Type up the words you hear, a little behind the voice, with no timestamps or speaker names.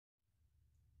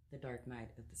the dark night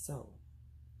of the soul.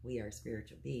 We are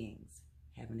spiritual beings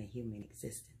having a human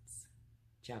existence.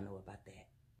 Y'all know about that.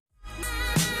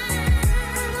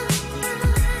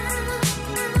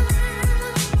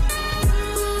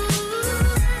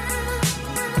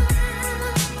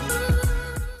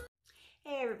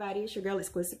 Hey everybody, it's your girl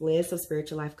Exquisite Bliss of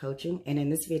Spiritual Life Coaching, and in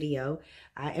this video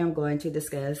I am going to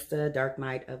discuss the dark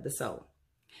night of the soul.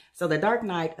 So the dark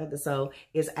night of the soul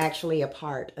is actually a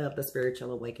part of the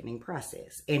spiritual awakening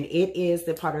process. And it is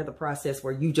the part of the process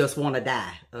where you just want to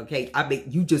die. Okay. I mean,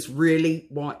 you just really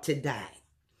want to die.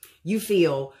 You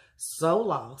feel so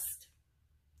lost,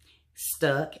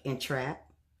 stuck and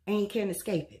trapped, and you can't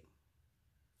escape it.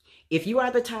 If you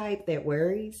are the type that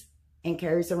worries and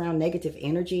carries around negative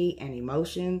energy and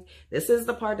emotions, this is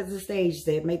the part of the stage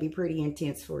that may be pretty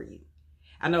intense for you.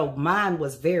 I know mine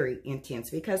was very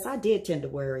intense because I did tend to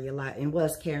worry a lot and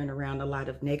was carrying around a lot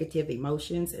of negative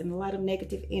emotions and a lot of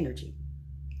negative energy.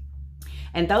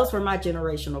 And those were my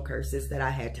generational curses that I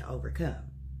had to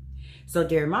overcome. So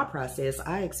during my process,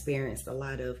 I experienced a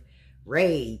lot of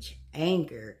rage,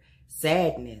 anger,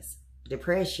 sadness,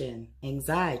 depression,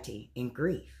 anxiety, and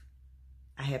grief.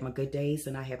 I had my good days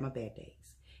and I had my bad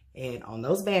days. And on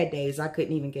those bad days, I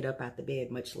couldn't even get up out the bed,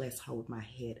 much less hold my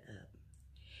head up.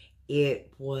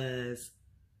 It was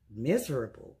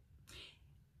miserable.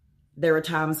 There were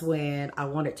times when I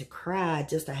wanted to cry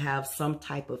just to have some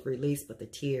type of release, but the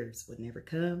tears would never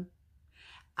come.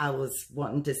 I was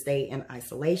wanting to stay in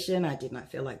isolation. I did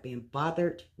not feel like being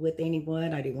bothered with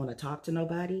anyone. I didn't want to talk to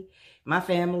nobody. My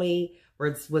family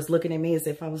was looking at me as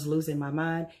if I was losing my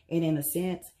mind. And in a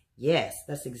sense, yes,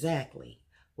 that's exactly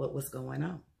what was going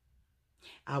on.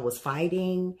 I was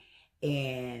fighting,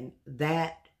 and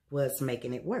that was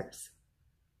making it worse.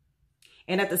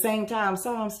 And at the same time,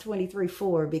 Psalms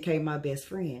 23:4 became my best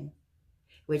friend,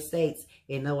 which states,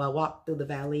 "And though I walk through the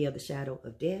valley of the shadow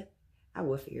of death, I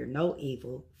will fear no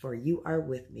evil, for you are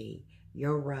with me.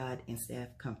 Your rod and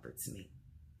staff comforts me."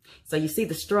 So you see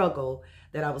the struggle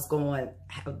that I was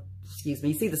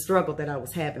you see the struggle that I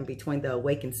was having between the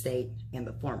awakened state and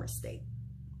the former state.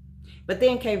 But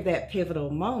then came that pivotal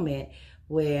moment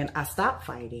when I stopped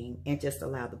fighting and just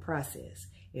allowed the process.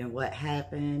 And what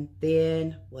happened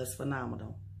then was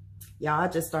phenomenal. Y'all, I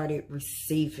just started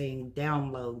receiving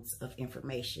downloads of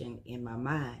information in my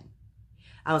mind.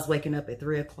 I was waking up at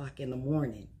 3 o'clock in the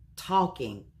morning,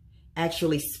 talking,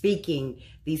 actually speaking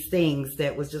these things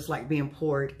that was just like being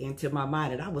poured into my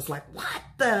mind. And I was like, what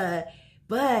the?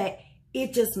 But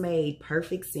it just made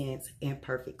perfect sense and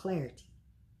perfect clarity.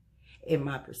 And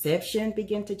my perception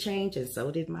began to change, and so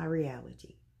did my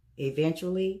reality.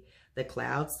 Eventually, the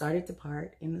clouds started to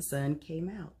part and the sun came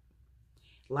out.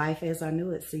 Life as I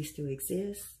knew it ceased to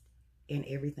exist, and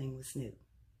everything was new.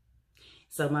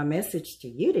 So my message to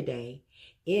you today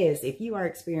is, if you are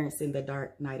experiencing the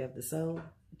dark night of the soul,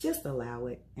 just allow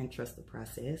it and trust the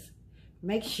process.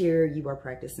 Make sure you are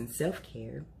practicing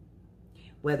self-care,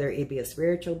 whether it be a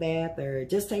spiritual bath or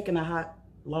just taking a hot,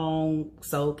 long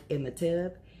soak in the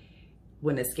tub.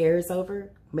 When the scare is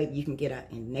over, maybe you can get out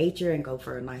in nature and go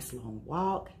for a nice long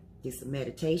walk, do some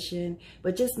meditation,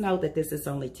 but just know that this is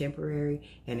only temporary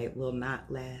and it will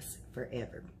not last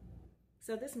forever.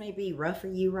 So this may be rough for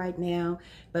you right now,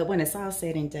 but when it's all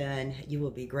said and done, you will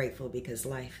be grateful because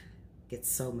life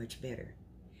gets so much better.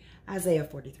 Isaiah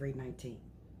 43:19.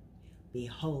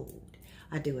 Behold,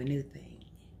 I do a new thing,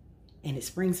 and it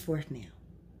springs forth now.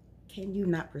 Can you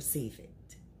not perceive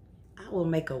it? I will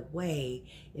make a way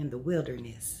in the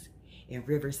wilderness and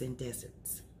rivers and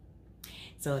deserts.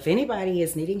 So if anybody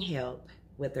is needing help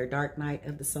with their dark night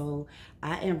of the soul,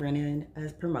 I am running a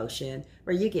promotion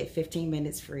where you get 15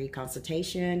 minutes free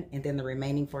consultation, and then the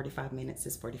remaining 45 minutes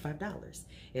is $45.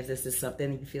 If this is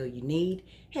something you feel you need,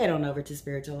 head on over to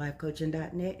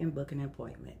spirituallifecoaching.net and book an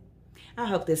appointment. I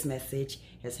hope this message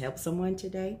has helped someone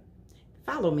today.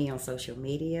 Follow me on social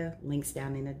media, links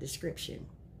down in the description.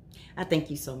 I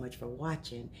thank you so much for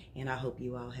watching, and I hope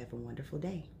you all have a wonderful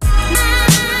day.